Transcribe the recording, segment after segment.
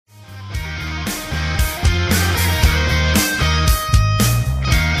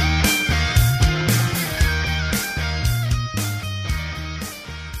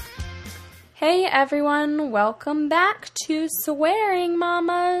Hey everyone, welcome back to Swearing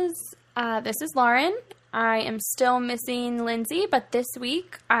Mamas. This is Lauren. I am still missing Lindsay, but this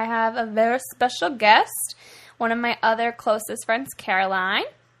week I have a very special guest, one of my other closest friends, Caroline.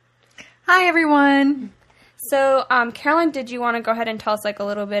 Hi everyone. So, Caroline, did you want to go ahead and tell us a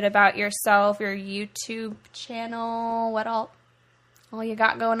little bit about yourself, your YouTube channel, what all you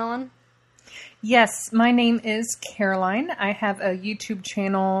got going on? Yes, my name is Caroline. I have a YouTube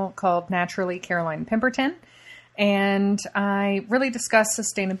channel called Naturally Caroline Pemberton, and I really discuss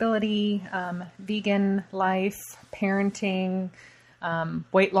sustainability, vegan life, parenting,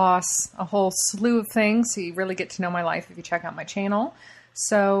 weight loss, a whole slew of things. So you really get to know my life if you check out my channel.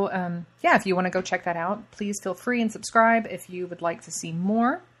 So, if you want to go check that out, please feel free and subscribe if you would like to see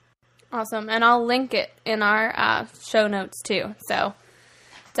more. Awesome, and I'll link it in our show notes too, so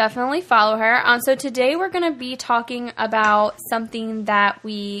definitely follow her. So today we're going to be talking about something that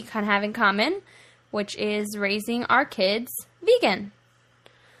we kind of have in common, which is raising our kids vegan.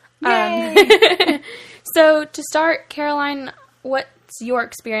 Yay! So to start, Caroline, what's your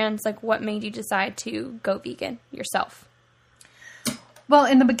experience? What made you decide to go vegan yourself? Well,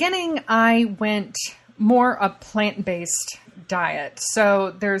 in the beginning, I went more a plant-based diet.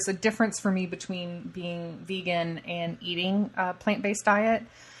 So there's a difference for me between being vegan and eating a plant-based diet.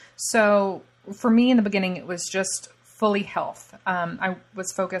 So for me in the beginning, it was just fully health. I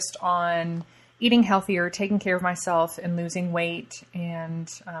was focused on eating healthier, taking care of myself, and losing weight,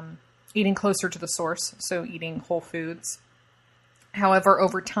 and eating closer to the source, so eating whole foods. However,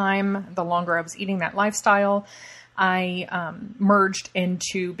 over time, the longer I was eating that lifestyle, I merged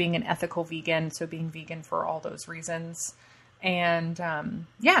into being an ethical vegan, so being vegan for all those reasons. And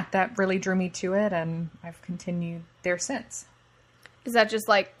that really drew me to it, and I've continued there since. Is that just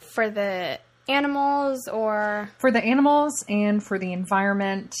for the animals or? For the animals and for the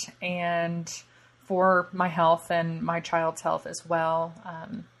environment and for my health and my child's health as well.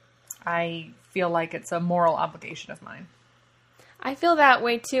 I feel like it's a moral obligation of mine. I feel that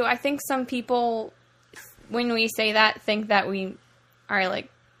way too. I think some people, when we say that, think that we are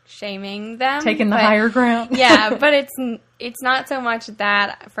shaming them. Taking the higher ground. Yeah, but it's not so much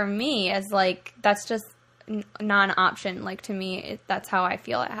that for me as that's just non-option. To me, that's how I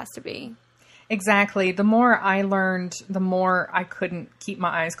feel it has to be. Exactly. The more I learned, the more I couldn't keep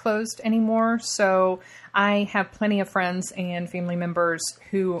my eyes closed anymore. So I have plenty of friends and family members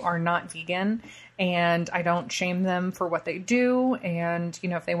who are not vegan, and I don't shame them for what they do. And,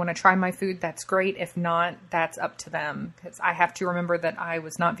 if they want to try my food, that's great. If not, that's up to them, because I have to remember that I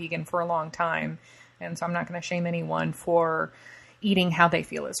was not vegan for a long time. And so I'm not going to shame anyone for eating how they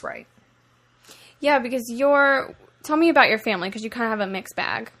feel is right. Yeah, because tell me about your family, because you kind of have a mixed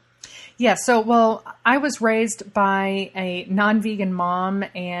bag. Yeah, so, I was raised by a non-vegan mom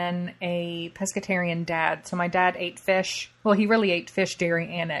and a pescatarian dad. So my dad ate fish. Well, he really ate fish, dairy,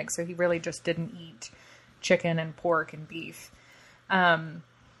 and eggs. So he really just didn't eat chicken and pork and beef. So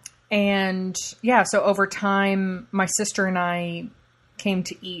over time, my sister and I came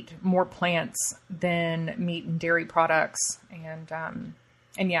to eat more plants than meat and dairy products.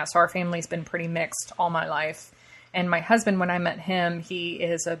 So our family's been pretty mixed all my life. And my husband, when I met him, he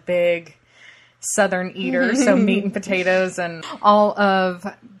is a big Southern eater, so meat and potatoes and all of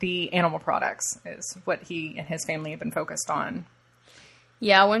the animal products is what he and his family have been focused on.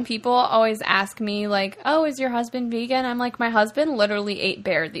 Yeah, when people always ask me, oh, is your husband vegan? I'm like, my husband literally ate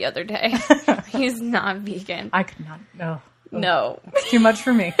bear the other day. He's not vegan. I could not, no. No. It's too much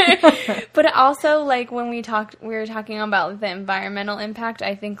for me. But also, when we were talking about the environmental impact,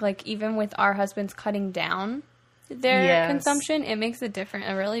 I think, even with our husbands cutting down their consumption, it makes a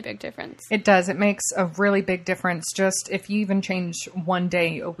really big difference. It does. It makes a really big difference. Just if you even change one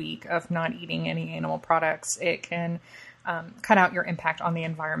day a week of not eating any animal products, it can cut out your impact on the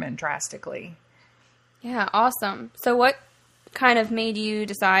environment drastically. Yeah, awesome. So what kind of made you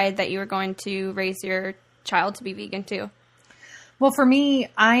decide that you were going to raise your child to be vegan too? Well, for me,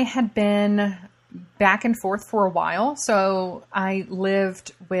 I had been back and forth for a while. So I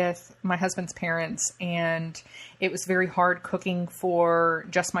lived with my husband's parents, and it was very hard cooking for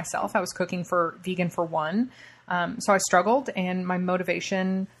just myself. I was cooking for vegan for one. So I struggled, and my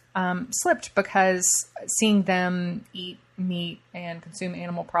motivation slipped because seeing them eat meat and consume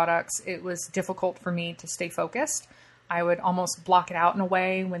animal products, it was difficult for me to stay focused. I would almost block it out in a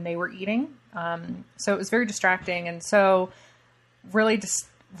way when they were eating. So it was very distracting. And so really just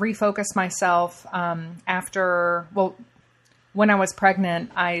refocused myself when I was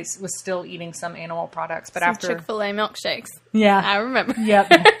pregnant, I was still eating some animal products, but after Chick-fil-A milkshakes. Yeah. I remember.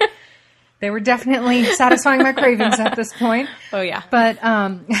 Yep. They were definitely satisfying my cravings at this point. Oh, yeah. But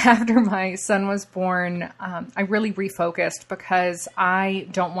after my son was born, I really refocused because I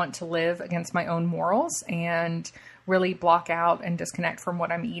don't want to live against my own morals and really block out and disconnect from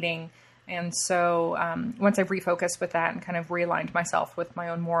what I'm eating. And so once I refocused with that and kind of realigned myself with my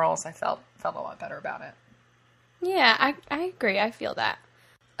own morals, I felt a lot better about it. Yeah, I agree. I feel that.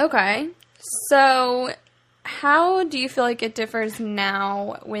 Okay. So how do you feel like it differs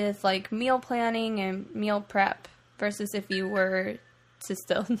now with like meal planning and meal prep versus if you were to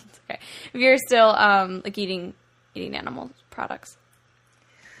still, okay, if you're still like eating animal products?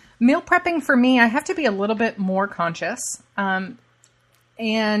 Meal prepping for me, I have to be a little bit more conscious.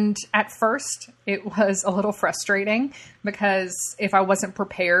 And at first, it was a little frustrating because if I wasn't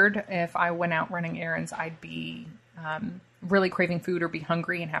prepared, if I went out running errands, I'd be really craving food or be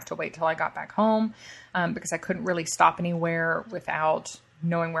hungry and have to wait till I got back home because I couldn't really stop anywhere without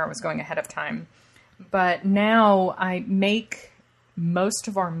knowing where I was going ahead of time. But now I make most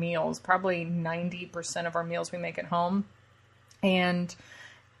of our meals, probably 90% of our meals we make at home. And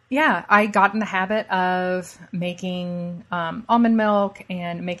yeah, I got in the habit of making almond milk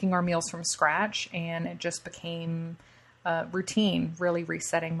and making our meals from scratch, and it just became a routine, really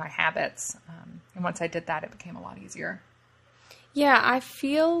resetting my habits. And once I did that, it became a lot easier. Yeah, I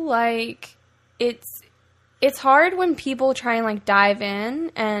feel like it's hard when people try and like dive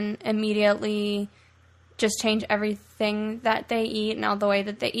in and immediately just change everything that they eat and all the way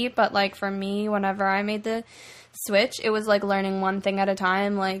that they eat. But like for me, whenever I made the switch, it was like learning one thing at a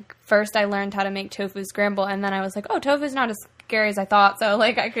time. Like first I learned how to make tofu scramble, and then I was like, oh, tofu's not as scary as I thought. So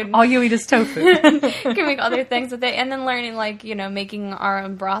like I could all you eat is tofu. can make other things with it. And then learning like, you know, making our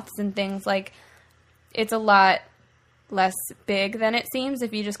own broths and things, like it's a lot less big than it seems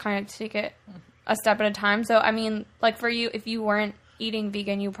if you just kind of take it a step at a time. So I mean, like for you, if you weren't eating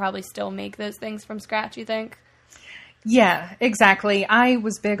vegan, you probably still make those things from scratch, you think? Yeah, exactly. I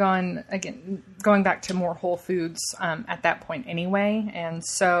was big on, again, going back to more whole foods at that point anyway. And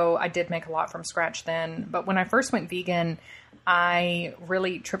so I did make a lot from scratch then. But when I first went vegan, I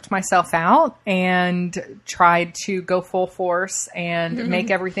really tripped myself out and tried to go full force and make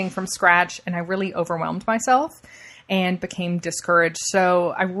everything from scratch. And I really overwhelmed myself and became discouraged.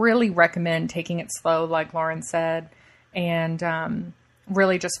 So I really recommend taking it slow, like Lauren said, and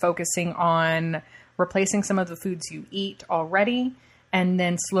really just focusing on replacing some of the foods you eat already, and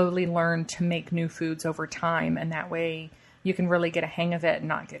then slowly learn to make new foods over time. And that way you can really get a hang of it and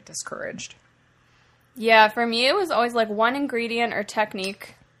not get discouraged. Yeah, for me, it was always like one ingredient or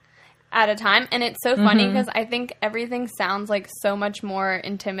technique at a time. And it's so funny because I think everything sounds like so much more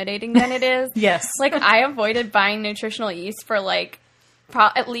intimidating than it is. Yes. Like I avoided buying nutritional yeast for like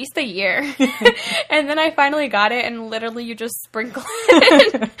at least a year. And then I finally got it, and literally you just sprinkle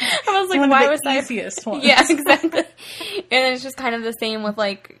it. I was like, why was that? Easiest one. Yeah, exactly. And it's just kind of the same with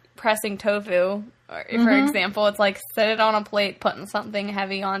like pressing tofu, or, for example. It's like set it on a plate, putting something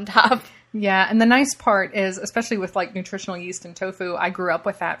heavy on top. Yeah, and the nice part is, especially with like nutritional yeast and tofu, I grew up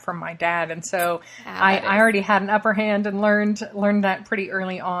with that from my dad, and so I already had an upper hand and learned that pretty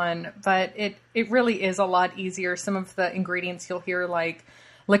early on. But it really is a lot easier. Some of the ingredients you'll hear like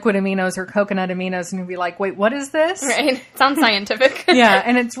liquid aminos or coconut aminos, and you'll be like, "Wait, what is this?" Right? Sounds scientific. Yeah,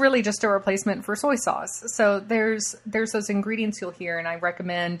 and it's really just a replacement for soy sauce. So there's those ingredients you'll hear, and I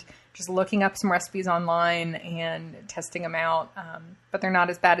recommend just looking up some recipes online and testing them out. But they're not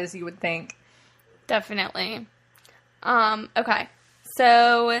as bad as you would think. Definitely. Okay.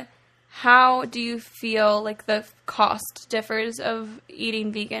 So how do you feel like the cost differs of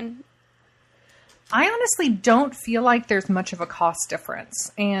eating vegan? I honestly don't feel like there's much of a cost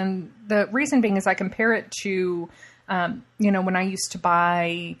difference. And the reason being is I compare it to, when I used to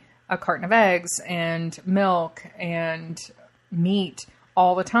buy a carton of eggs and milk and meat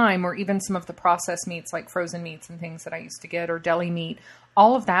all the time, or even some of the processed meats like frozen meats and things that I used to get, or deli meat.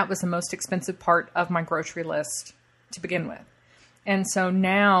 All of that was the most expensive part of my grocery list to begin with. And so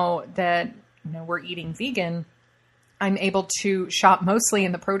now that we're eating vegan, I'm able to shop mostly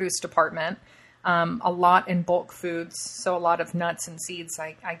in the produce department, a lot in bulk foods. So a lot of nuts and seeds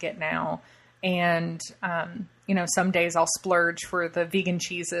I get now. And, some days I'll splurge for the vegan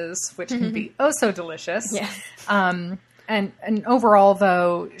cheeses, which can be oh so delicious. Yes. And overall,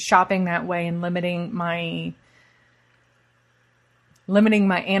 though, shopping that way and limiting my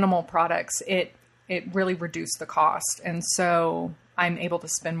animal products, it really reduced the cost. And so I'm able to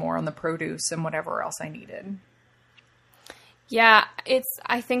spend more on the produce and whatever else I needed. Yeah,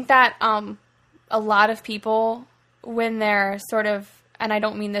 I think that a lot of people, when they're sort of, and I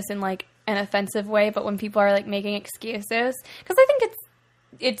don't mean this in like an offensive way, but when people are like making excuses, because I think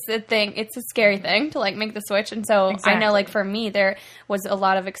it's a thing. It's a scary thing to like make the switch. And so I know like for me, there was a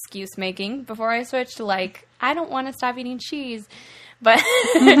lot of excuse making before I switched. Like, I don't want to stop eating cheese. But,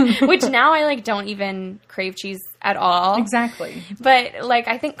 which now I like don't even crave cheese at all. Exactly. But like,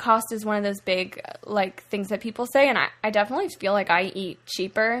 I think cost is one of those big like things that people say. And I definitely feel like I eat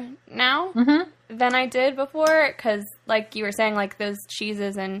cheaper now than I did before. Cause like you were saying, like those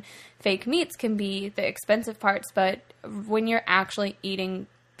cheeses and fake meats can be the expensive parts. But when you're actually eating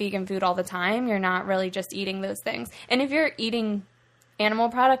vegan food all the time, you're not really just eating those things. And if you're eating animal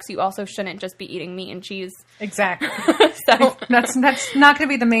products, you also shouldn't just be eating meat and cheese. Exactly. So that's not going to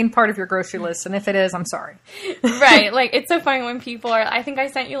be the main part of your grocery list, and if it is, I'm sorry. Right. Like, it's so funny when people are, I think I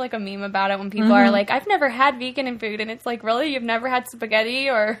sent you like a meme about it, when people are like, I've never had vegan in food, and it's like, really? You've never had spaghetti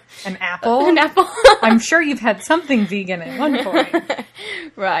or an apple? An apple? I'm sure you've had something vegan at one point.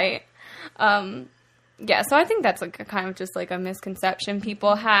 Right. Yeah, so I think that's like a kind of just like a misconception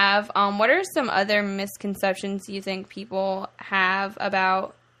people have. What are some other misconceptions you think people have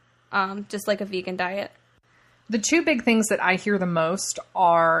about just like a vegan diet? The two big things that I hear the most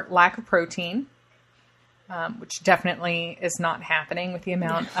are lack of protein, which definitely is not happening with the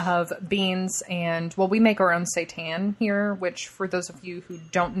amount of beans. And, well, we make our own seitan here, which for those of you who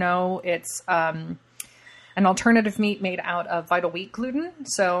don't know, it's an alternative meat made out of vital wheat gluten.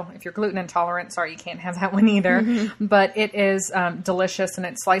 So if you're gluten intolerant, sorry, you can't have that one either. But it is delicious, and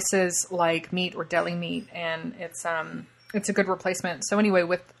it slices like meat or deli meat, and it's a good replacement. So anyway,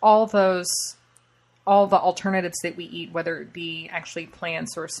 with all the alternatives that we eat, whether it be actually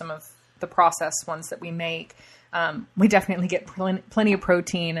plants or some of the processed ones that we make, we definitely get plenty of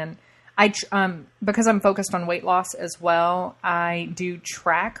protein. And because I'm focused on weight loss as well, I do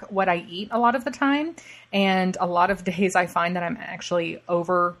track what I eat a lot of the time. And a lot of days I find that I'm actually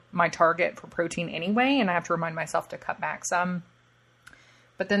over my target for protein anyway, and I have to remind myself to cut back some.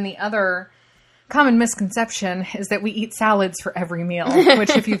 But then the other common misconception is that we eat salads for every meal, which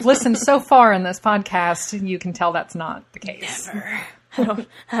if you've listened so far in this podcast, you can tell that's not the case. Never.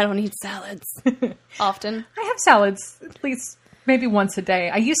 I don't eat salads often. I have salads at least maybe once a day.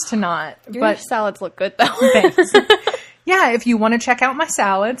 I used to not. Your salads look good, though. Thanks. Yeah, if you want to check out my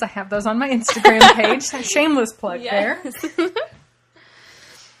salads, I have those on my Instagram page. Shameless plug there.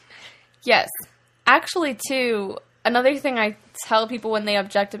 Yes. Actually, too, another thing I tell people when they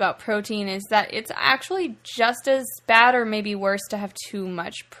object about protein is that it's actually just as bad or maybe worse to have too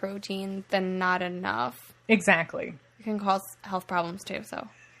much protein than not enough. Exactly. It can cause health problems, too, so.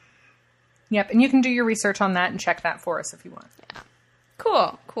 Yep, and you can do your research on that and check that for us if you want. Yeah.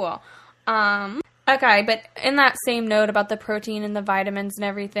 Cool. Okay, but in that same note about the protein and the vitamins and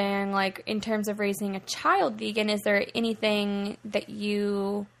everything, like in terms of raising a child vegan, is there anything that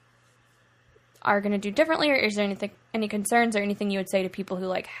you are going to do differently, or is there any concerns or anything you would say to people who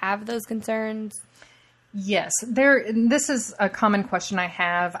like have those concerns? Yes, this is a common question I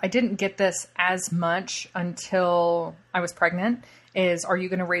have. I didn't get this as much until I was pregnant. Are you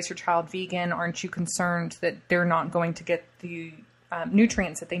going to raise your child vegan? Aren't you concerned that they're not going to get the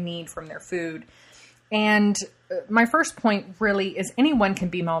nutrients that they need from their food? And my first point really is anyone can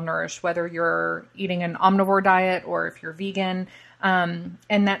be malnourished, whether you're eating an omnivore diet or if you're vegan. And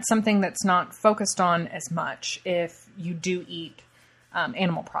that's something that's not focused on as much if you do eat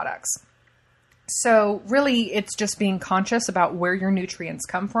animal products. So really, it's just being conscious about where your nutrients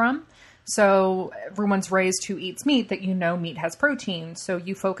come from. So everyone's raised who eats meat that meat has protein, so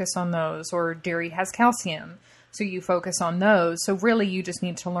you focus on those, or dairy has calcium, so you focus on those. So really, you just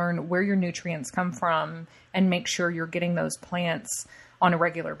need to learn where your nutrients come from and make sure you're getting those plants on a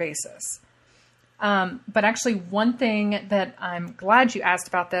regular basis. But actually, one thing that I'm glad you asked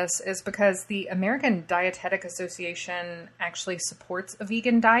about this is because the American Dietetic Association actually supports a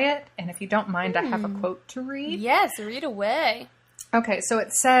vegan diet. And if you don't mind, I have a quote to read. Yes, read away. Okay, so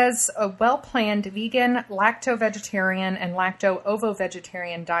it says, a well-planned vegan, lacto-vegetarian, and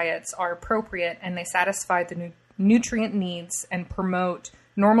lacto-ovo-vegetarian diets are appropriate, and they satisfy the nutrient needs and promote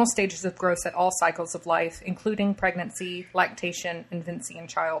normal stages of growth at all cycles of life, including pregnancy, lactation, infancy, and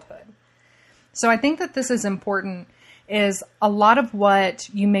childhood. So I think that this is important, is a lot of what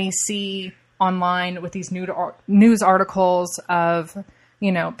you may see online with these news articles of,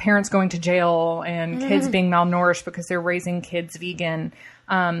 parents going to jail and kids being malnourished because they're raising kids vegan.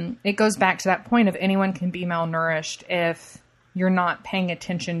 It goes back to that point of anyone can be malnourished if you're not paying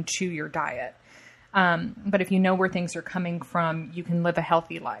attention to your diet. But if you know where things are coming from, you can live a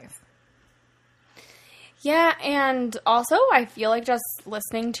healthy life. Yeah, and also I feel like just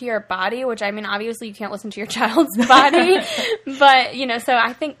listening to your body, which I mean, obviously you can't listen to your child's body, but, so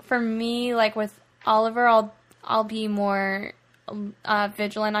I think for me, like with Oliver, I'll be more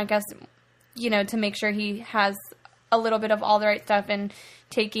vigilant, I guess, to make sure he has a little bit of all the right stuff and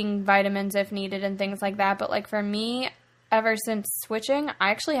taking vitamins if needed and things like that. But, like, for me, ever since switching, I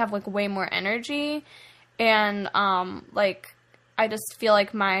actually have, like, way more energy. And, like, I just feel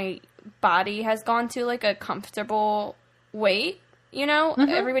like my body has gone to, like, a comfortable weight,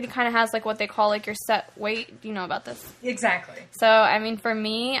 Everybody kind of has, like, what they call, like, your set weight. Do you know about this? Exactly. So, I mean, for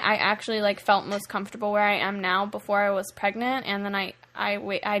me, I actually, like, felt most comfortable where I am now before I was pregnant. And then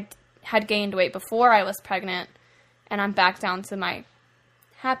I had gained weight before I was pregnant. And I'm back down to my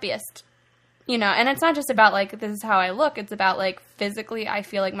happiest, and it's not just about, like, this is how I look. It's about, like, physically, I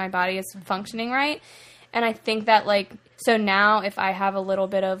feel like my body is functioning right. And I think that, like, so now if I have a little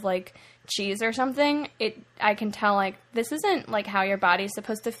bit of, like, cheese or something, I can tell, like, this isn't, like, how your body's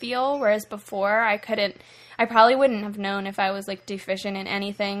supposed to feel. Whereas before, I probably wouldn't have known if I was, like, deficient in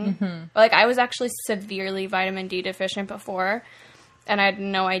anything. Mm-hmm. Like, I was actually severely vitamin D deficient before, and I had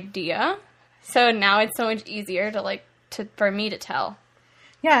no idea. So now it's so much easier for me to tell.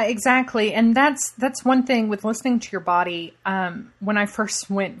 Yeah, exactly. And that's one thing with listening to your body. When I first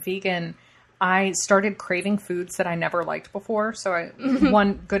went vegan, I started craving foods that I never liked before. So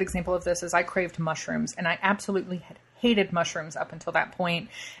one good example of this is I craved mushrooms, and I absolutely had hated mushrooms up until that point.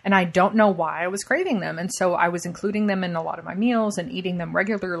 And I don't know why I was craving them. And so I was including them in a lot of my meals and eating them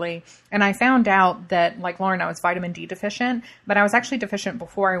regularly. And I found out that, like Lauren, I was vitamin D deficient, but I was actually deficient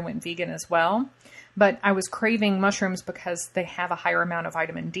before I went vegan as well. But I was craving mushrooms because they have a higher amount of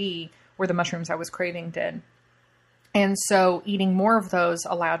vitamin D, where the mushrooms I was craving did. And so eating more of those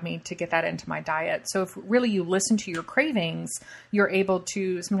allowed me to get that into my diet. So if really you listen to your cravings, you're able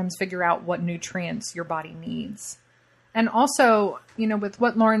to sometimes figure out what nutrients your body needs. And also, with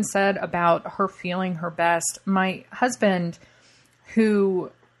what Lauren said about her feeling her best, my husband, who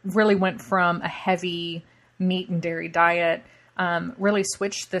really went from a heavy meat and dairy diet, really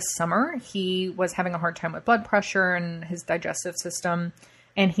switched this summer. He was having a hard time with blood pressure and his digestive system.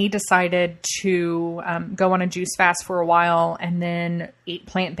 And he decided to go on a juice fast for a while and then eat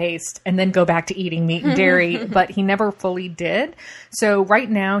plant-based and then go back to eating meat and dairy, but he never fully did. So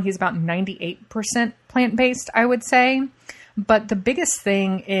right now he's about 98% plant-based, I would say. But the biggest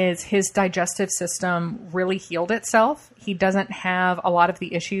thing is his digestive system really healed itself. He doesn't have a lot of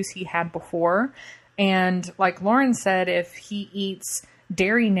the issues he had before. And like Lauren said, if he eats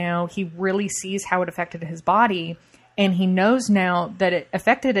dairy now, he really sees how it affected his body. And he knows now that it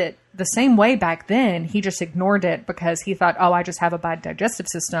affected it the same way back then. He just ignored it because he thought, I just have a bad digestive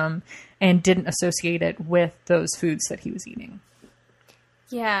system, and didn't associate it with those foods that he was eating.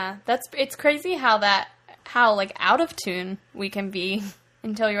 Yeah, it's crazy how like out of tune we can be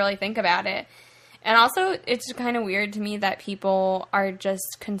until you really think about it. And also it's kind of weird to me that people are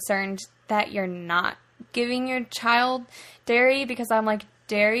just concerned that you're not giving your child dairy, because I'm like,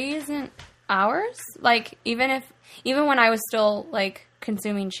 dairy isn't ours. Like, even when I was still, like,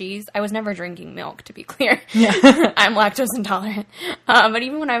 consuming cheese, I was never drinking milk, to be clear. Yeah. I'm lactose intolerant. But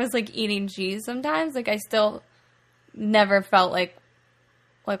even when I was, like, eating cheese sometimes, like, I still never felt like,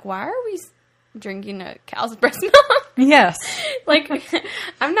 why are we drinking a cow's breast milk? Yes. Like,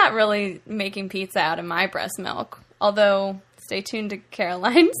 I'm not really making pizza out of my breast milk, although stay tuned to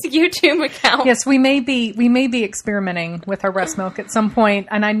Caroline's YouTube account. Yes, we may be experimenting with our breast milk at some point,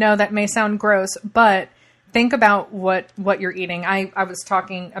 and I know that may sound gross, but think about what you're eating. I was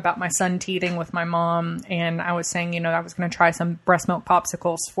talking about my son teething with my mom, and I was saying, I was going to try some breast milk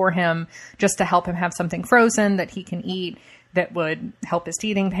popsicles for him just to help him have something frozen that he can eat that would help his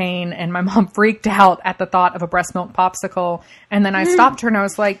teething pain. And my mom freaked out at the thought of a breast milk popsicle. And then I stopped her and I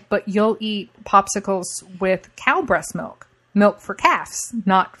was like, but you'll eat popsicles with cow breast milk for calves,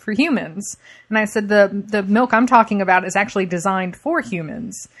 not for humans. And I said, the milk I'm talking about is actually designed for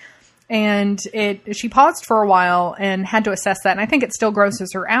humans. And she paused for a while and had to assess that. And I think it still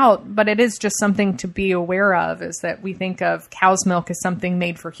grosses her out, but it is just something to be aware of, is that we think of cow's milk as something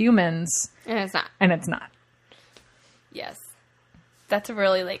made for humans. And it's not. And it's not. Yes. That's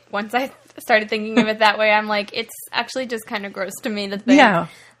really, like, once I started thinking of it that way, I'm like, it's actually just kind of gross to me to think,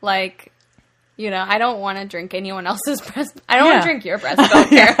 like, I don't want to drink anyone else's breast. I don't want to drink your breast milk,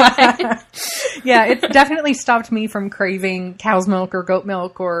 Caroline. Yeah, it definitely stopped me from craving cow's milk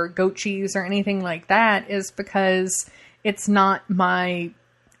or goat cheese or anything like that, is because it's not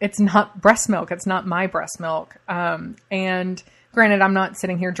breast milk. It's not my breast milk. And granted, I'm not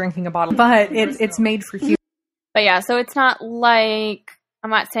sitting here drinking a bottle, but it's made for humans. But yeah, so it's not like,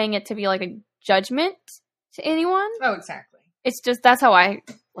 I'm not saying it to be like a judgment to anyone. Oh, exactly. It's just, that's how I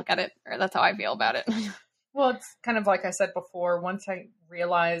look at it, or that's how I feel about it. Well, it's kind of like I said before, once I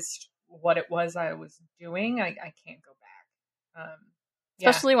realized what it was I was doing, I can't go back.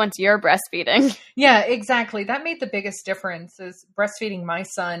 Especially once you're breastfeeding. Yeah, exactly. That made the biggest difference is breastfeeding my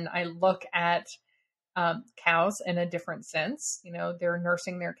son. I look at cows in a different sense. You know, they're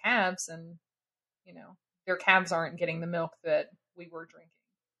nursing their calves and, you know, their calves aren't getting the milk that we were drinking.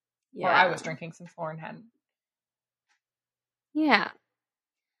 Yeah. Or I was drinking since Lauren hadn't. Yeah.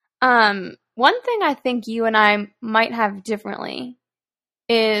 One thing I think you and I might have differently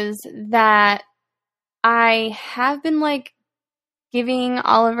is that I have been like giving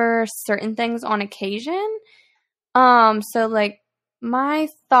Oliver certain things on occasion. So like my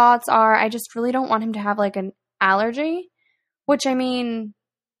thoughts are I just really don't want him to have like an allergy, which I mean,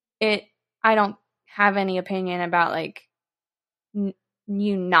 I don't have any opinion about like you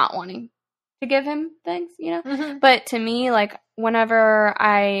not wanting to give him things, you know? Mm-hmm. But to me, like whenever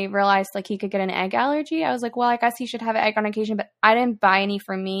I realized like he could get an egg allergy, I was like, well, I guess he should have an egg on occasion, but I didn't buy any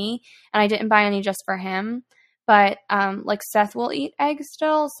for me and I didn't buy any just for him. But like Seth will eat eggs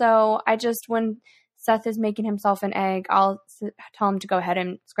still, so I just when Seth is making himself an egg, I'll tell him to go ahead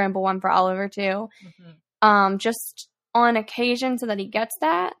and scramble one for Oliver too. Mm-hmm. Just on occasion so that he gets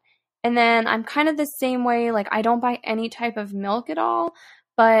that. And then I'm kind of the same way, like I don't buy any type of milk at all,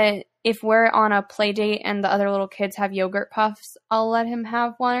 but if we're on a play date and the other little kids have yogurt puffs, I'll let him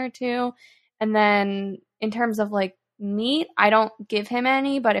have one or two. And then in terms of like meat, I don't give him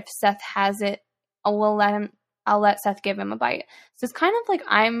any, but if Seth has it, I'll let Seth give him a bite. So it's kind of like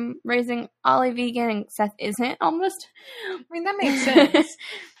I'm raising Ollie vegan and Seth isn't almost. I mean, that makes sense.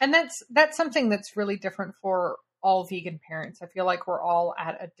 And that's something that's really different for all vegan parents. I feel like we're all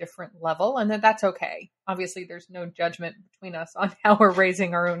at a different level and that's okay. Obviously, there's no judgment between us on how we're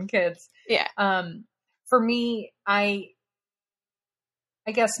raising our own kids. Yeah. For me, I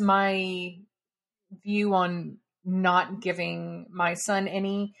guess my view on not giving my son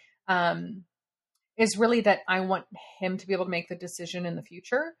any is really that I want him to be able to make the decision in the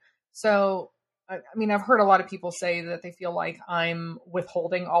future. So, I mean, I've heard a lot of people say that they feel like I'm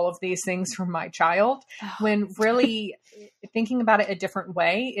withholding all of these things from my child, when really thinking about it a different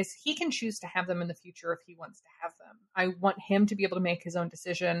way is he can choose to have them in the future if he wants to have them. I want him to be able to make his own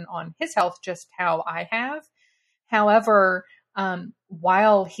decision on his health, just how I have. However,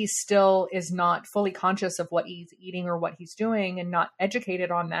 while he still is not fully conscious of what he's eating or what he's doing and not educated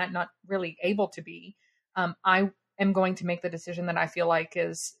on that, not really able to be, I am going to make the decision that I feel like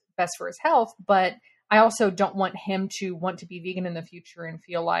is best for his health. But I also don't want him to want to be vegan in the future and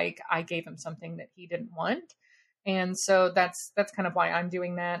feel like I gave him something that he didn't want. And so that's kind of why I'm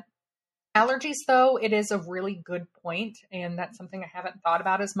doing that. Allergies, though, it is a really good point, and that's something I haven't thought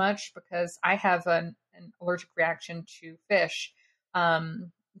about as much because I have an allergic reaction to fish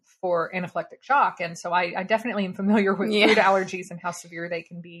for anaphylactic shock, and so I definitely am familiar with food allergies and how severe they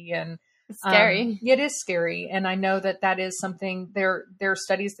can be, and it's scary. It is scary, and I know that is something. There are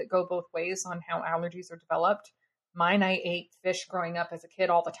studies that go both ways on how allergies are developed. Mine, I ate fish growing up as a kid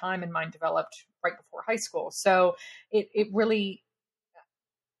all the time, and mine developed right before high school, so it really.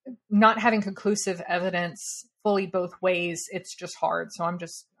 Not having conclusive evidence fully both ways, it's just hard. So I'm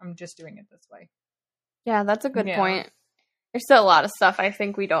just doing it this way. Yeah, that's a good point. There's still a lot of stuff I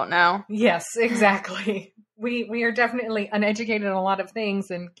think we don't know. Yes, exactly. We are definitely uneducated on a lot of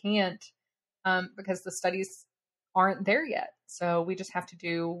things and can't because the studies aren't there yet. So we just have to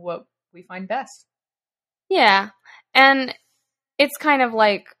do what we find best. Yeah. And it's kind of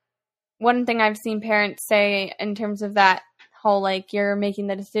like one thing I've seen parents say in terms of that whole like you're making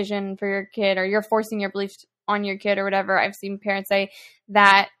the decision for your kid or you're forcing your beliefs on your kid or whatever. I've seen parents say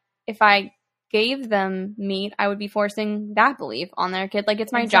that if I gave them meat, I would be forcing that belief on their kid. Like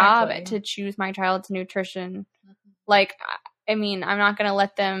it's my job to choose my child's nutrition. Like, I mean, I'm not going to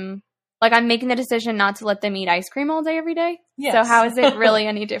let them, like I'm making the decision not to let them eat ice cream all day, every day. Yes. So how is it really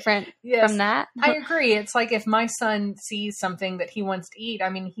any different from that? I agree. It's like if my son sees something that he wants to eat, I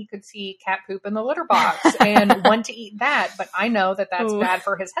mean, he could see cat poop in the litter box and want to eat that, but I know that that's bad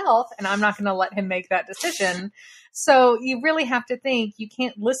for his health and I'm not going to let him make that decision. So you really have to think you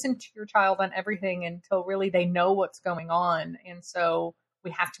can't listen to your child on everything until really they know what's going on. And so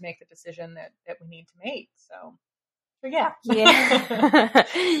we have to make the decision that we need to make. So yeah.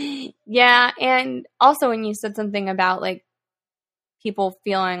 Yeah. And also when you said something about like people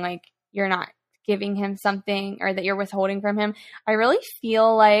feeling like you're not giving him something or that you're withholding from him, I really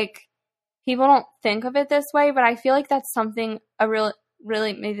feel like people don't think of it this way, but I feel like that's something really,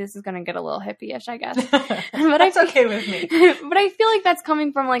 maybe this is going to get a little hippie-ish, I guess. But that's okay with me. But I feel like that's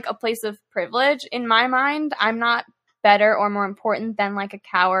coming from like a place of privilege. In my mind, I'm not better or more important than like a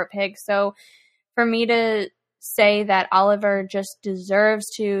cow or a pig. So for me to say that Oliver just deserves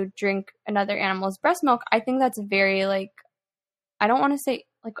to drink another animal's breast milk, I think that's very like I don't want to say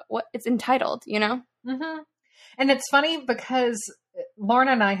like what it's entitled, you know? Mm-hmm. And it's funny because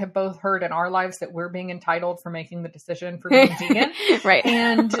Lorna and I have both heard in our lives that we're being entitled for making the decision for being vegan. Right.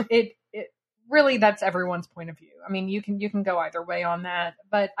 And it really, that's everyone's point of view. I mean, you can go either way on that,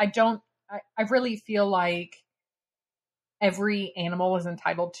 but I really feel like every animal is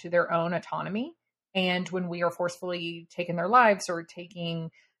entitled to their own autonomy. And when we are forcefully taking their lives or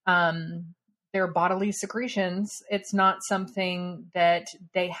taking their bodily secretions, it's not something that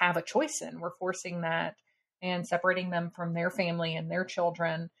they have a choice in. We're forcing that and separating them from their family and their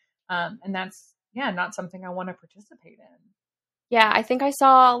children. And that's, not something I want to participate in. Yeah, I think I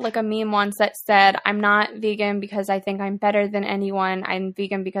saw like a meme once that said, I'm not vegan because I think I'm better than anyone. I'm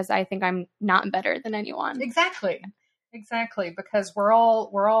vegan because I think I'm not better than anyone. Exactly, because we're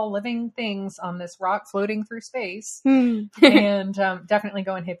all living things on this rock floating through space, and definitely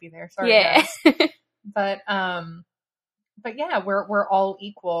going hippie there. Sorry, yeah. guys. But yeah, we're all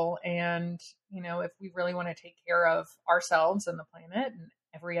equal, and if we really want to take care of ourselves and the planet and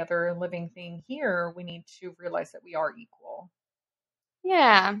every other living thing here, we need to realize that we are equal.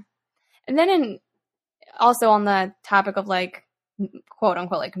 Yeah, and then also on the topic of like quote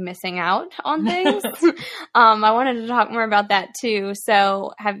unquote like missing out on things, I wanted to talk more about that too.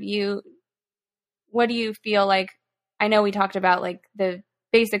 So what do you feel like? I know we talked about like the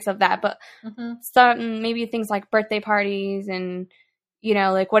basics of that, but some maybe things like birthday parties and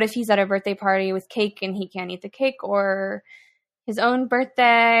like what if he's at a birthday party with cake and he can't eat the cake, or his own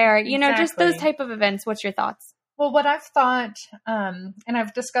birthday, or just those type of events. What's your thoughts? Well, what I've thought, and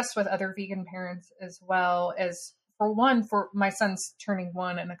I've discussed with other vegan parents as well, is for my son's turning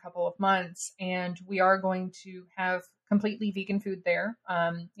 1 in a couple of months, and we are going to have completely vegan food there.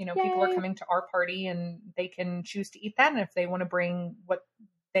 People are coming to our party and they can choose to eat that. And if they want to bring what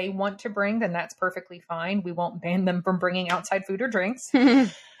they want to bring, then that's perfectly fine. We won't ban them from bringing outside food or drinks.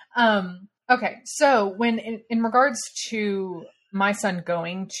 Okay. So when in regards to my son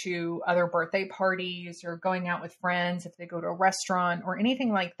going to other birthday parties or going out with friends, if they go to a restaurant or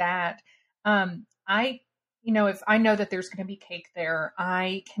anything like that, if I know that there's going to be cake there,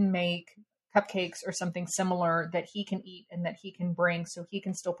 I can make cupcakes or something similar that he can eat and that he can bring so he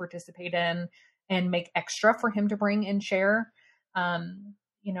can still participate in, and make extra for him to bring and share.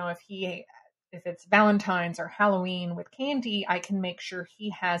 If it's Valentine's or Halloween with candy, I can make sure he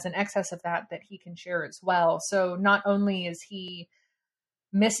has an excess of that he can share as well. So not only is he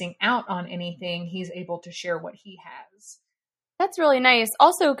missing out on anything, he's able to share what he has. That's really nice.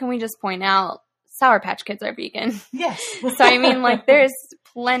 Also, can we just point out, Sour Patch Kids are vegan. Yes. So, I mean, like, there's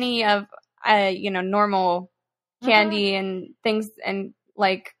plenty of, normal candy and things, and,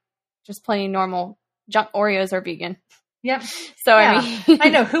 like, just plenty normal junk. Oreos are vegan. Yep. So, yeah. I mean, I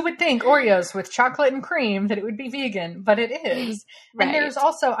know, who would think Oreos with chocolate and cream that it would be vegan, but it is. Right. And there's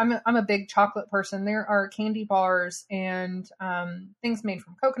also, I'm a big chocolate person. There are candy bars and things made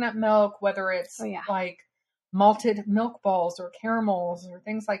from coconut milk, whether it's like malted milk balls or caramels or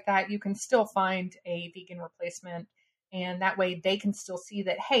things like that. You can still find a vegan replacement, and that way they can still see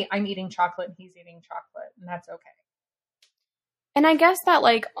that, hey, I'm eating chocolate and he's eating chocolate, and that's okay. And I guess that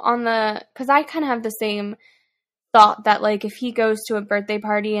like because I kind of have the same thought that like if he goes to a birthday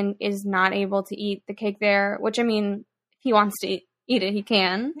party and is not able to eat the cake there, which I mean, if he wants to eat it, he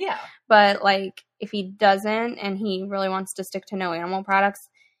can. Yeah. But like if he doesn't and he really wants to stick to no animal products,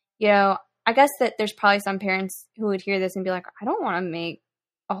 I guess that there's probably some parents who would hear this and be like, I don't want to make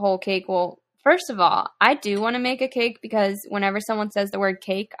a whole cake. Well, first of all, I do want to make a cake because whenever someone says the word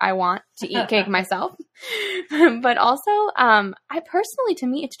cake, I want to eat cake myself. But also, to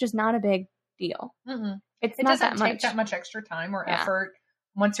me, it's just not a big deal. Mm-hmm. It doesn't take that much extra time or effort.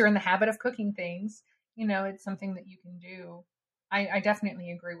 Once you're in the habit of cooking things, it's something that you can do. I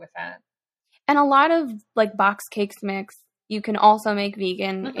definitely agree with that. And a lot of like box cakes mix, you can also make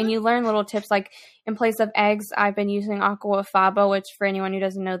vegan, and you learn little tips. Like in place of eggs, I've been using aquafaba, which for anyone who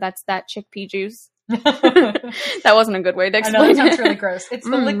doesn't know, that's that chickpea juice. That wasn't a good way to explain it. I know, it sounds really gross. It's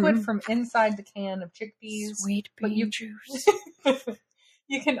the liquid from inside the can of chickpeas. Sweet pea juice.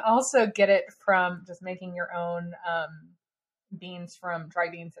 You can also get it from just making your own beans from dry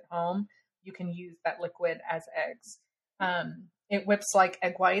beans at home. You can use that liquid as eggs. It whips like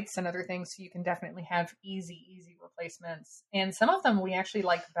egg whites and other things, so you can definitely have easy replacements. And some of them we actually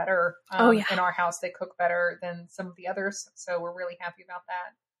like better in our house. They cook better than some of the others, so we're really happy about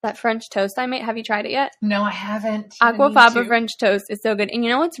that. That French toast I made, have you tried it yet? No, I haven't. Aquafaba French toast is so good. And you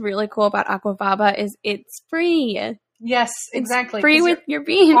know what's really cool about aquafaba is it's free. Yes, exactly. It's free with your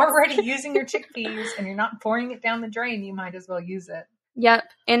beans. Already using your chickpeas and you're not pouring it down the drain, you might as well use it. Yep.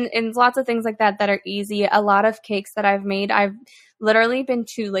 And lots of things like that are easy. A lot of cakes that I've made, I've literally been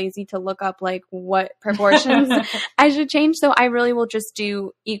too lazy to look up like what proportions I should change. So I really will just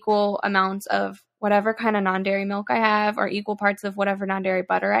do equal amounts of whatever kind of non-dairy milk I have or equal parts of whatever non-dairy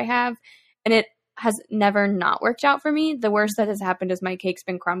butter I have. And it has never not worked out for me. The worst that has happened is my cake's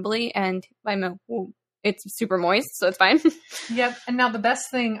been crumbly and my milk, it's super moist, so it's fine. Yep. And now the best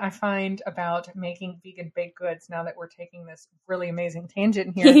thing I find about making vegan baked goods, now that we're taking this really amazing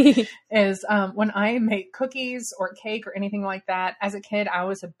tangent here, is when I make cookies or cake or anything like that, as a kid, I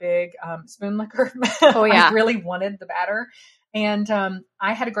was a big spoon licker. Oh, yeah. I really wanted the batter. And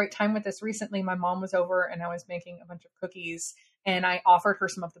I had a great time with this recently. My mom was over and I was making a bunch of cookies and I offered her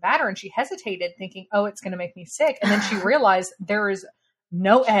some of the batter and she hesitated thinking, oh, it's going to make me sick. And then she realized there is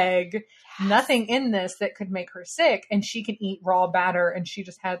no egg, nothing in this that could make her sick, and she can eat raw batter, and she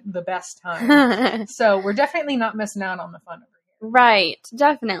just had the best time. So we're definitely not missing out on the fun over here. Right,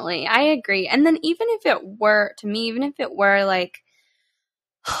 definitely. I agree. And then even if it were like,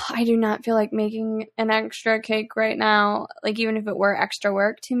 I do not feel like making an extra cake right now, like even if it were extra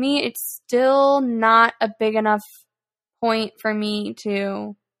work, to me, it's still not a big enough point for me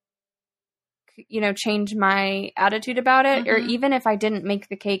to change my attitude about it. Or even if I didn't make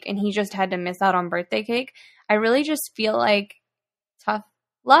the cake and he just had to miss out on birthday cake, I really just feel like tough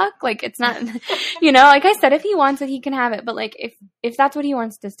luck. Like it's not, like I said, if he wants it, he can have it. But like, if that's what he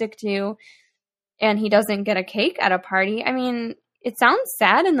wants to stick to and he doesn't get a cake at a party, I mean, it sounds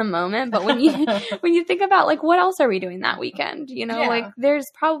sad in the moment, but when you think about like, what else are we doing that weekend? Like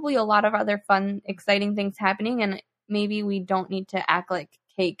there's probably a lot of other fun, exciting things happening. And maybe we don't need to act like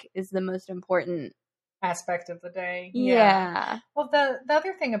cake is the most important aspect of the day. Yeah. Well, the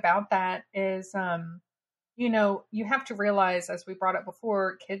other thing about that is, you have to realize, as we brought up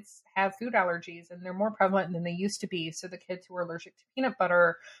before, kids have food allergies and they're more prevalent than they used to be. So the kids who are allergic to peanut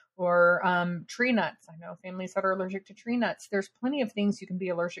butter or tree nuts, I know families that are allergic to tree nuts, there's plenty of things you can be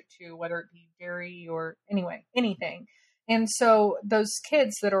allergic to, whether it be dairy or anything. And so those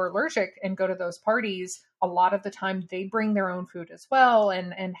kids that are allergic and go to those parties, a lot of the time they bring their own food as well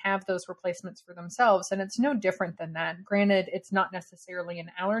and have those replacements for themselves. And it's no different than that. Granted, it's not necessarily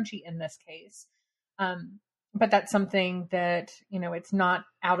an allergy in this case. But that's something that, it's not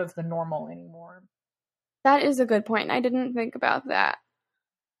out of the normal anymore. That is a good point. I didn't think about that.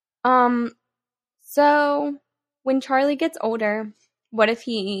 So when Charlie gets older, what if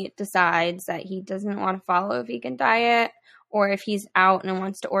he decides that he doesn't want to follow a vegan diet, or if he's out and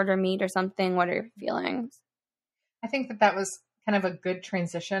wants to order meat or something? What are your feelings? I think that was kind of a good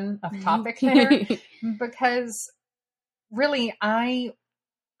transition of topic there, because really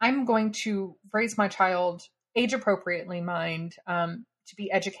I'm going to raise my child age appropriately, to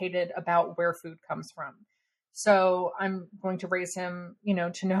be educated about where food comes from. So I'm going to raise him,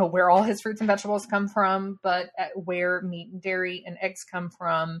 to know where all his fruits and vegetables come from, but where meat and dairy and eggs come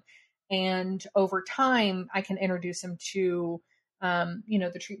from. And over time, I can introduce him to,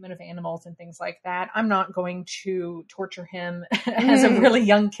 the treatment of animals and things like that. I'm not going to torture him as a really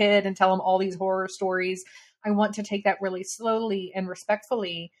young kid and tell him all these horror stories. I want to take that really slowly and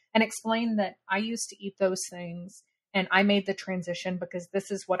respectfully and explain that I used to eat those things and I made the transition because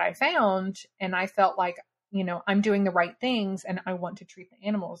this is what I found. And I felt like, I'm doing the right things and I want to treat the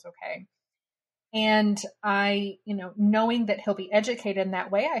animals okay. And I, knowing that he'll be educated in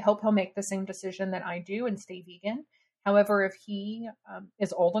that way, I hope he'll make the same decision that I do and stay vegan. However, if he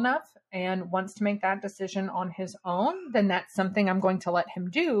is old enough and wants to make that decision on his own, then that's something I'm going to let him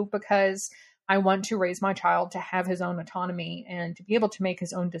do, because I want to raise my child to have his own autonomy and to be able to make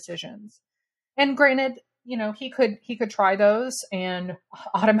his own decisions. And granted, he could try those and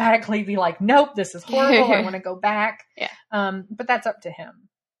automatically be like, nope, this is horrible. I want to go back. Yeah. But that's up to him.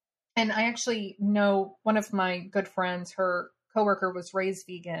 And I actually know one of my good friends, her coworker was raised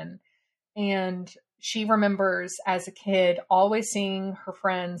vegan, and she remembers as a kid always seeing her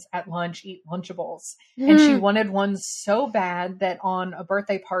friends at lunch eat Lunchables. And she wanted one so bad that on a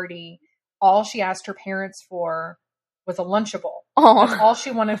birthday party, all she asked her parents for was a Lunchable. That's all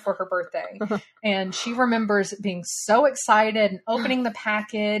she wanted for her birthday. And she remembers being so excited and opening the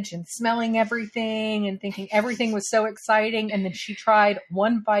package and smelling everything and thinking everything was so exciting. And then she tried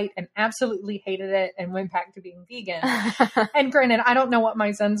one bite and absolutely hated it and went back to being vegan. And granted, I don't know what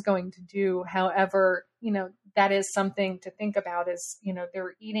my son's going to do. However, that is something to think about, is,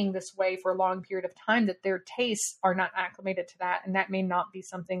 they're eating this way for a long period of time, that their tastes are not acclimated to that. And that may not be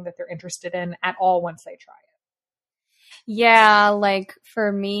something that they're interested in at all once they try it. Yeah, like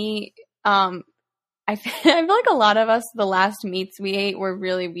for me, I feel like a lot of us, the last meats we ate were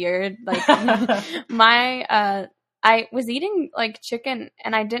really weird. Like my I was eating like chicken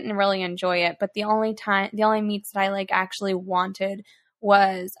and I didn't really enjoy it, but the only meats that I like actually wanted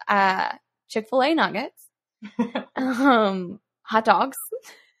was Chick-fil-A nuggets, hot dogs,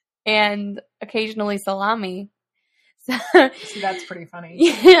 and occasionally salami. So, See, that's pretty funny.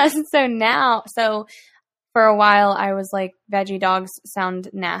 Yes. So for a while I was like, veggie dogs sound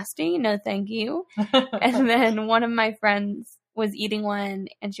nasty. No, thank you. And then one of my friends was eating one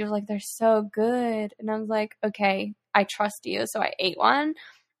and she was like, they're so good. And I was like, okay, I trust you. So I ate one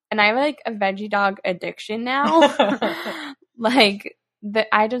and I have like a veggie dog addiction now. Like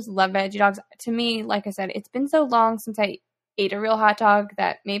I just love veggie dogs. To me, like I said, it's been so long since I ate a real hot dog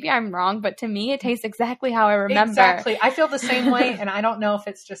that maybe I'm wrong, but to me it tastes exactly how I remember. Exactly. I feel the same way, and I don't know if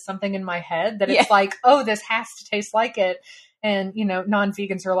it's just something in my head that it's like, oh, this has to taste like it. And,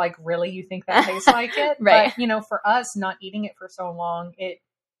 non-vegans are like, really? You think that tastes like it? Right. But, for us, not eating it for so long,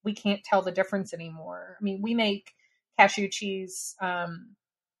 we can't tell the difference anymore. I mean, we make cashew cheese,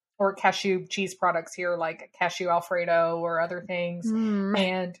 or cashew cheese products here, like cashew Alfredo or other things.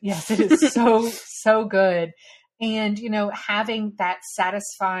 And yes, it is so good. And, having that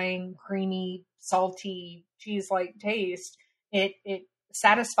satisfying, creamy, salty cheese-like taste, it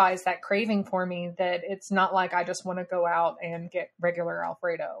satisfies that craving for me, that it's not like I just want to go out and get regular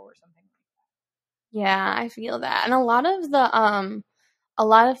Alfredo or something like that. Yeah, I feel that. And a lot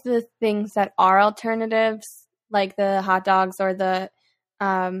of the things that are alternatives, like the hot dogs or the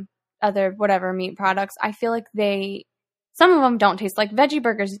other whatever meat products, I feel like some of them don't taste like veggie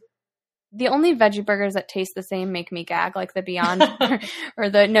burgers. The only veggie burgers that taste the same make me gag, like the Beyond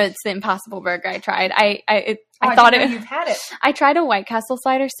it's the Impossible Burger I tried. I thought you've had it. I tried a White Castle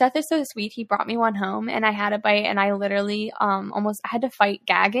slider. Seth is so sweet. He brought me one home and I had a bite and I literally I had to fight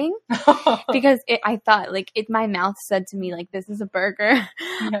gagging because I thought like my mouth said to me like, this is a burger.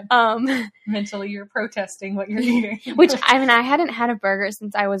 Yeah. Mentally you're protesting what you're eating. Which I hadn't had a burger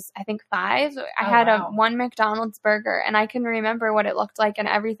since I was, I think 5. I had one McDonald's burger and I can remember what it looked like and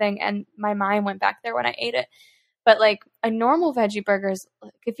everything. And my mind went back there when I ate it. But like a normal veggie burgers,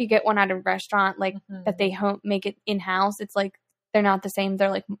 like if you get one at a restaurant, like that they make it in house, it's like they're not the same.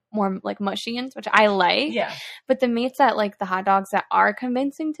 They're like more like mushians, which I like. Yeah. But the meats that like the hot dogs that are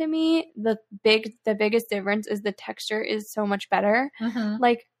convincing to me, the biggest difference is the texture is so much better.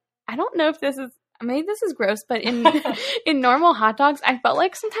 Like I don't know if maybe this is gross, but in normal hot dogs, I felt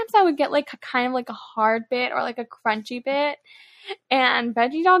like sometimes I would get like kind of like a hard bit or like a crunchy bit. And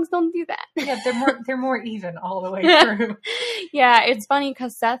veggie dogs don't do that. Yeah, they're more even all the way through. Yeah, it's funny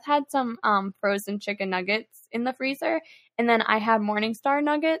because Seth had some frozen chicken nuggets in the freezer, and then I had Morningstar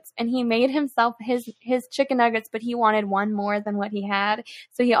nuggets, and he made himself his chicken nuggets, but he wanted one more than what he had,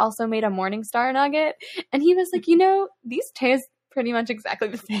 so he also made a Morningstar nugget, and he was like, these taste pretty much exactly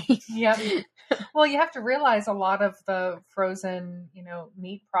the same. Yep. Well, you have to realize a lot of the frozen,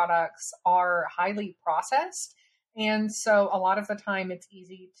 meat products are highly processed. And so a lot of the time it's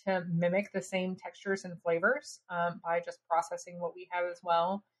easy to mimic the same textures and flavors by just processing what we have as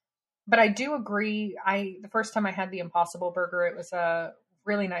well. But I do agree. The first time I had the Impossible Burger, it was a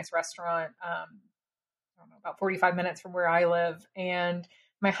really nice restaurant, I don't know, about 45 minutes from where I live. And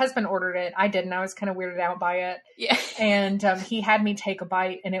my husband ordered it. I didn't. I was kind of weirded out by it. Yeah. And he had me take a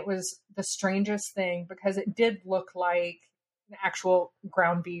bite, and it was the strangest thing because it did look like an actual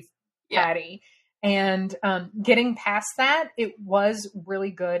ground beef patty. And getting past that, it was really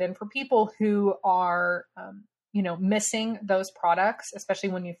good. And for people who are, missing those products, especially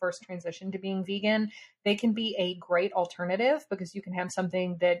when you first transition to being vegan, they can be a great alternative because you can have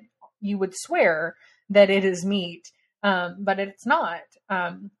something that you would swear that it is meat, but it's not.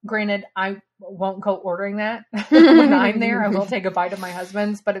 Granted, I won't go ordering that when I'm there. I will take a bite of my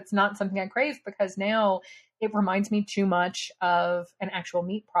husband's, but it's not something I crave because now it reminds me too much of an actual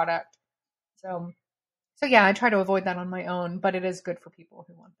meat product. So yeah, I try to avoid that on my own, but it is good for people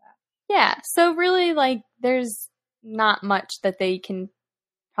who want that. Yeah. So really, like, there's not much that they can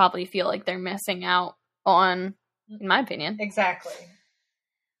probably feel like they're missing out on, in my opinion. Exactly.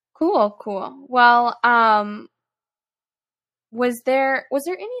 Cool. Well, was there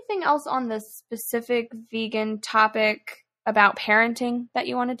anything else on the specific vegan topic about parenting that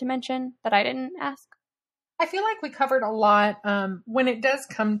you wanted to mention that I didn't ask? I feel like we covered a lot. When it does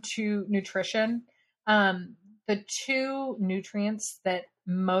come to nutrition, the 2 nutrients that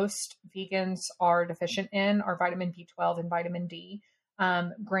most vegans are deficient in are vitamin B12 and vitamin D.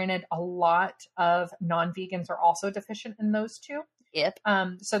 Granted, a lot of non-vegans are also deficient in those 2. Yep.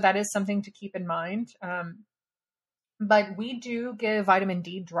 So that is something to keep in mind. But we do give vitamin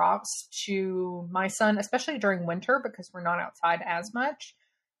D drops to my son, especially during winter because we're not outside as much.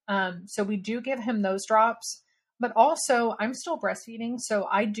 So we do give him those drops. But also, I'm still breastfeeding, so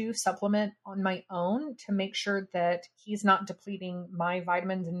I do supplement on my own to make sure that he's not depleting my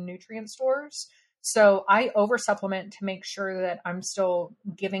vitamins and nutrient stores. So I over supplement to make sure that I'm still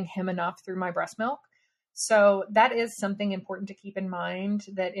giving him enough through my breast milk. So that is something important to keep in mind,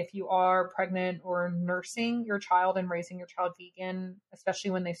 that if you are pregnant or nursing your child and raising your child vegan, especially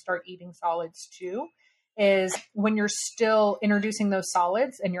when they start eating solids too, is when you're still introducing those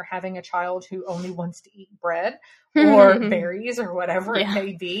solids and you're having a child who only wants to eat bread or berries or whatever it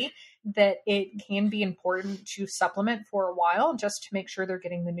may be, that it can be important to supplement for a while just to make sure they're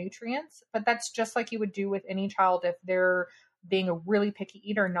getting the nutrients. But that's just like you would do with any child. If they're being a really picky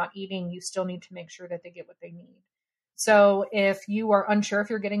eater, not eating, you still need to make sure that they get what they need. So if you are unsure if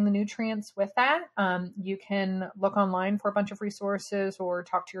you're getting the nutrients with that, you can look online for a bunch of resources or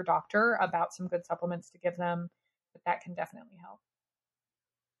talk to your doctor about some good supplements to give them. But that can definitely help.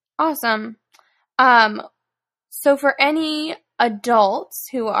 Awesome. So for any adults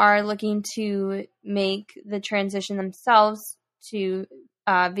who are looking to make the transition themselves to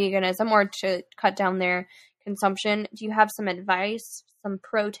veganism or to cut down their consumption, do you have some advice, some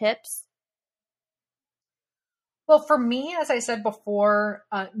pro tips? Well, for me, as I said before,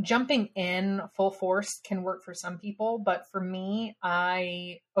 jumping in full force can work for some people, but for me,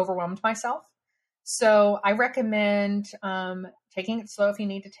 I overwhelmed myself. So I recommend taking it slow if you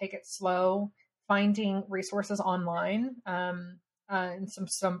need to take it slow, finding resources online, and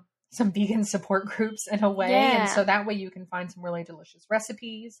some vegan support groups in a way. Yeah. And so that way you can find some really delicious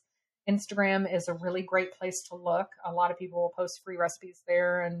recipes. Instagram is a really great place to look. A lot of people will post free recipes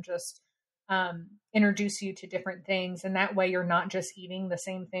there and just introduce you to different things. And that way you're not just eating the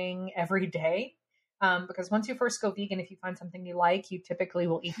same thing every day. Because once you first go vegan, if you find something you like, you typically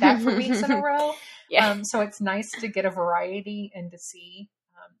will eat that for weeks in a row. Yeah. So it's nice to get a variety and to see.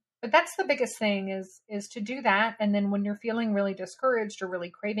 But that's the biggest thing is to do that. And then when you're feeling really discouraged or really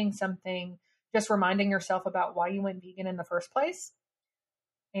craving something, just reminding yourself about why you went vegan in the first place.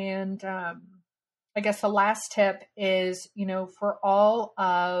 And I guess the last tip is, for all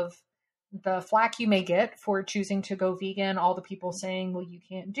of the flack you may get for choosing to go vegan, all the people saying, well, you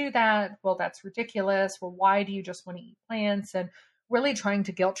can't do that. Well, that's ridiculous. Well, why do you just want to eat plants? And really trying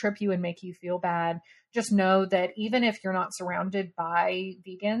to guilt trip you and make you feel bad. Just know that even if you're not surrounded by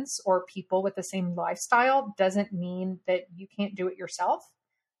vegans or people with the same lifestyle, doesn't mean that you can't do it yourself.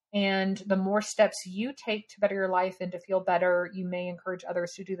 And the more steps you take to better your life and to feel better, you may encourage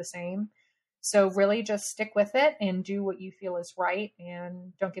others to do the same. So really just stick with it and do what you feel is right,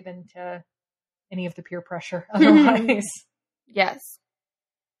 and don't give in to any of the peer pressure otherwise. Yes.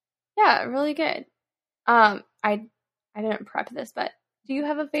 Yeah, really good. I didn't prep this, but do you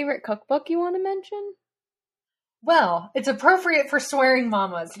have a favorite cookbook you want to mention? Well, it's appropriate for swearing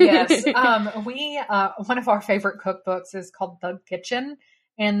mamas. Yes. One of our favorite cookbooks is called Thug Kitchen.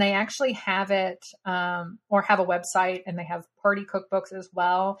 And they actually have it, or have a website, and they have party cookbooks as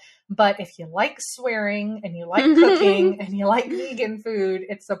well. But if you like swearing and you like cooking and you like vegan food,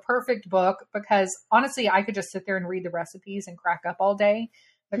 it's the perfect book, because honestly, I could just sit there and read the recipes and crack up all day,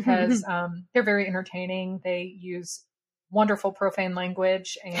 because they're very entertaining. They use wonderful profane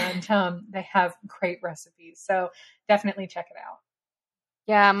language, and they have great recipes. So definitely check it out.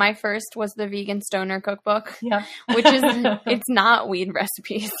 Yeah, my first was the Vegan Stoner Cookbook, Yeah. which is, it's not weed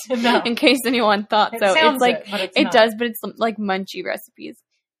recipes, No. in case anyone thought so. Sounds It's like, but it's it not. does, but it's like munchy recipes.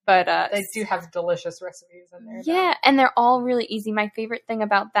 But They do have delicious recipes in there. yeah, and they're all really easy. My favorite thing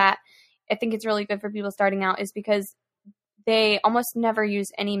about that, I think it's really good for people starting out, is because they almost never use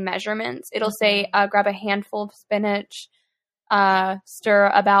any measurements. It'll say, grab a handful of spinach,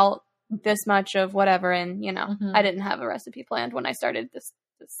 stir about this much of whatever, and I didn't have a recipe planned when I started this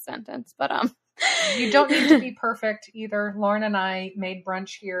sentence, but you don't need to be perfect either. Lauren and I made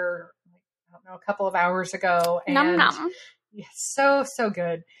brunch here, I don't know, a couple of hours ago, and nom nom. Yeah, so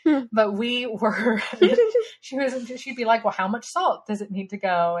good. But we were, she'd be like, well, how much salt does it need to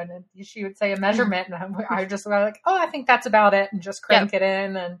go? And then she would say a measurement, and I just was like, oh, I think that's about it, and just crank it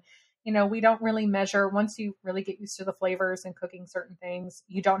in. And we don't really measure. Once you really get used to the flavors and cooking certain things,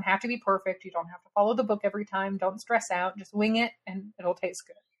 you don't have to be perfect. You don't have to follow the book every time. Don't stress out. Just wing it, and it'll taste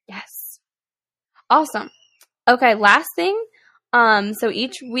good. Yes. Awesome. Okay, last thing. So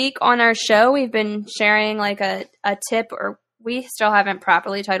each week on our show, we've been sharing like a tip, or we still haven't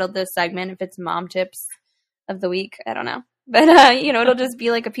properly titled this segment. If it's mom tips of the week, I don't know. But, it'll just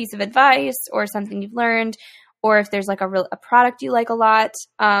be like a piece of advice or something you've learned, or if there's like a product you like a lot.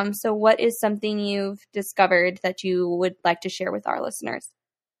 So what is something you've discovered that you would like to share with our listeners?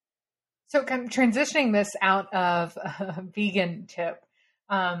 So kind of transitioning this out of a vegan tip.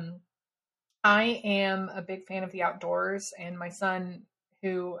 I am a big fan of the outdoors, and my son,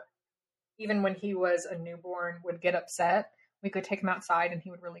 who even when he was a newborn would get upset, we could take him outside and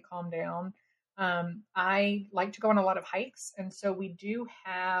he would really calm down. I like to go on a lot of hikes, and so we do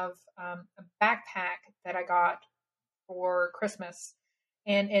have a backpack that I got for Christmas,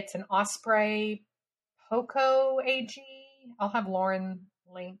 and it's an Osprey Poco AG. I'll have Lauren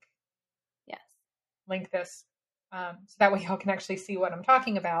Yes. link this, so that way y'all can actually see what I'm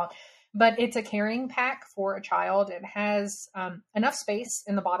talking about. But it's a carrying pack for a child. It has enough space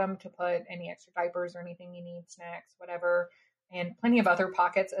in the bottom to put any extra diapers or anything you need, snacks, whatever, and plenty of other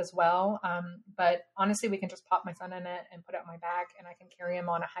pockets as well. But honestly, we can just pop my son in it and put it on my back, and I can carry him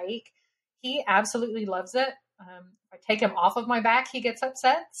on a hike. He absolutely loves it. If I take him off of my back, he gets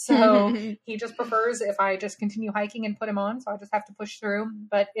upset. So he just prefers if I just continue hiking and put him on. So I just have to push through.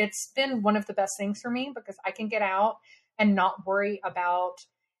 But it's been one of the best things for me because I can get out and not worry about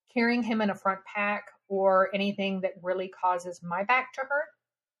carrying him in a front pack or anything that really causes my back to hurt.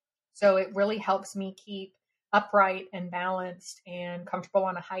 So it really helps me keep upright and balanced and comfortable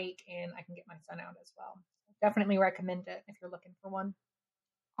on a hike, and I can get my son out as well. Definitely recommend it if you're looking for one.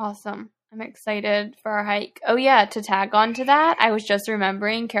 Awesome. I'm excited for our hike. Oh yeah, to tag on to that, I was just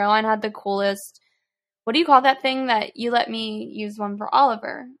remembering Caroline had the coolest, what do you call that thing that you let me use one for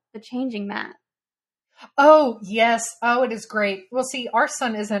Oliver? The changing mat. Oh, yes. Oh, it is great. Well, see, our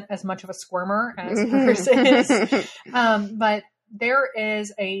son isn't as much of a squirmer as hers is. But there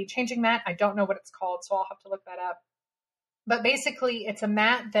is a changing mat. I don't know what it's called, so I'll have to look that up. But basically, it's a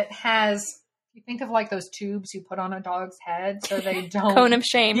mat that has, you think of like those tubes you put on a dog's head so they don't... Cone of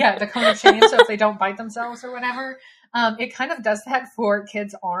shame. Yeah, the cone of shame, so if they don't bite themselves or whatever. It kind of does that for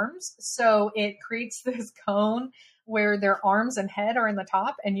kids' arms. So it creates this cone where their arms and head are in the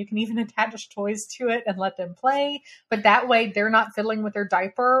top, and you can even attach toys to it and let them play. But that way they're not fiddling with their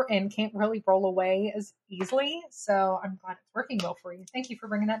diaper and can't really roll away as easily. So I'm glad it's working well for you. Thank you for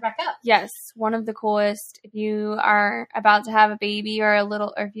bringing that back up. Yes, one of the coolest. If you are about to have a baby or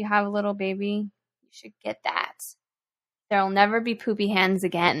if you have a little baby, you should get that. There'll never be poopy hands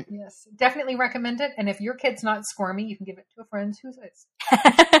again. Yes, definitely recommend it. And if your kid's not squirmy, you can give it to a friend who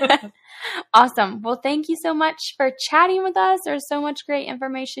is. Awesome. Well, thank you so much for chatting with us. There's so much great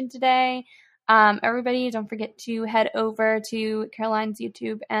information today. Everybody, don't forget to head over to Caroline's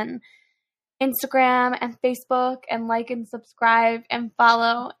YouTube and Instagram and Facebook and like and subscribe and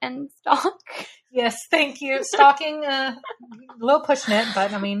follow and stalk. Yes, thank you. Stalking, a little pushing it,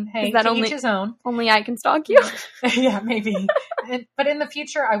 but I mean, hey, to each his own. Only I can stalk you? Yeah, maybe. But in the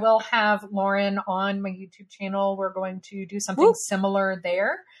future, I will have Lauren on my YouTube channel. We're going to do something similar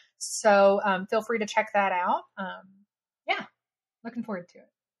there. So feel free to check that out. Yeah, looking forward to it.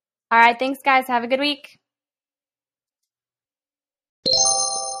 All right, thanks, guys. Have a good week.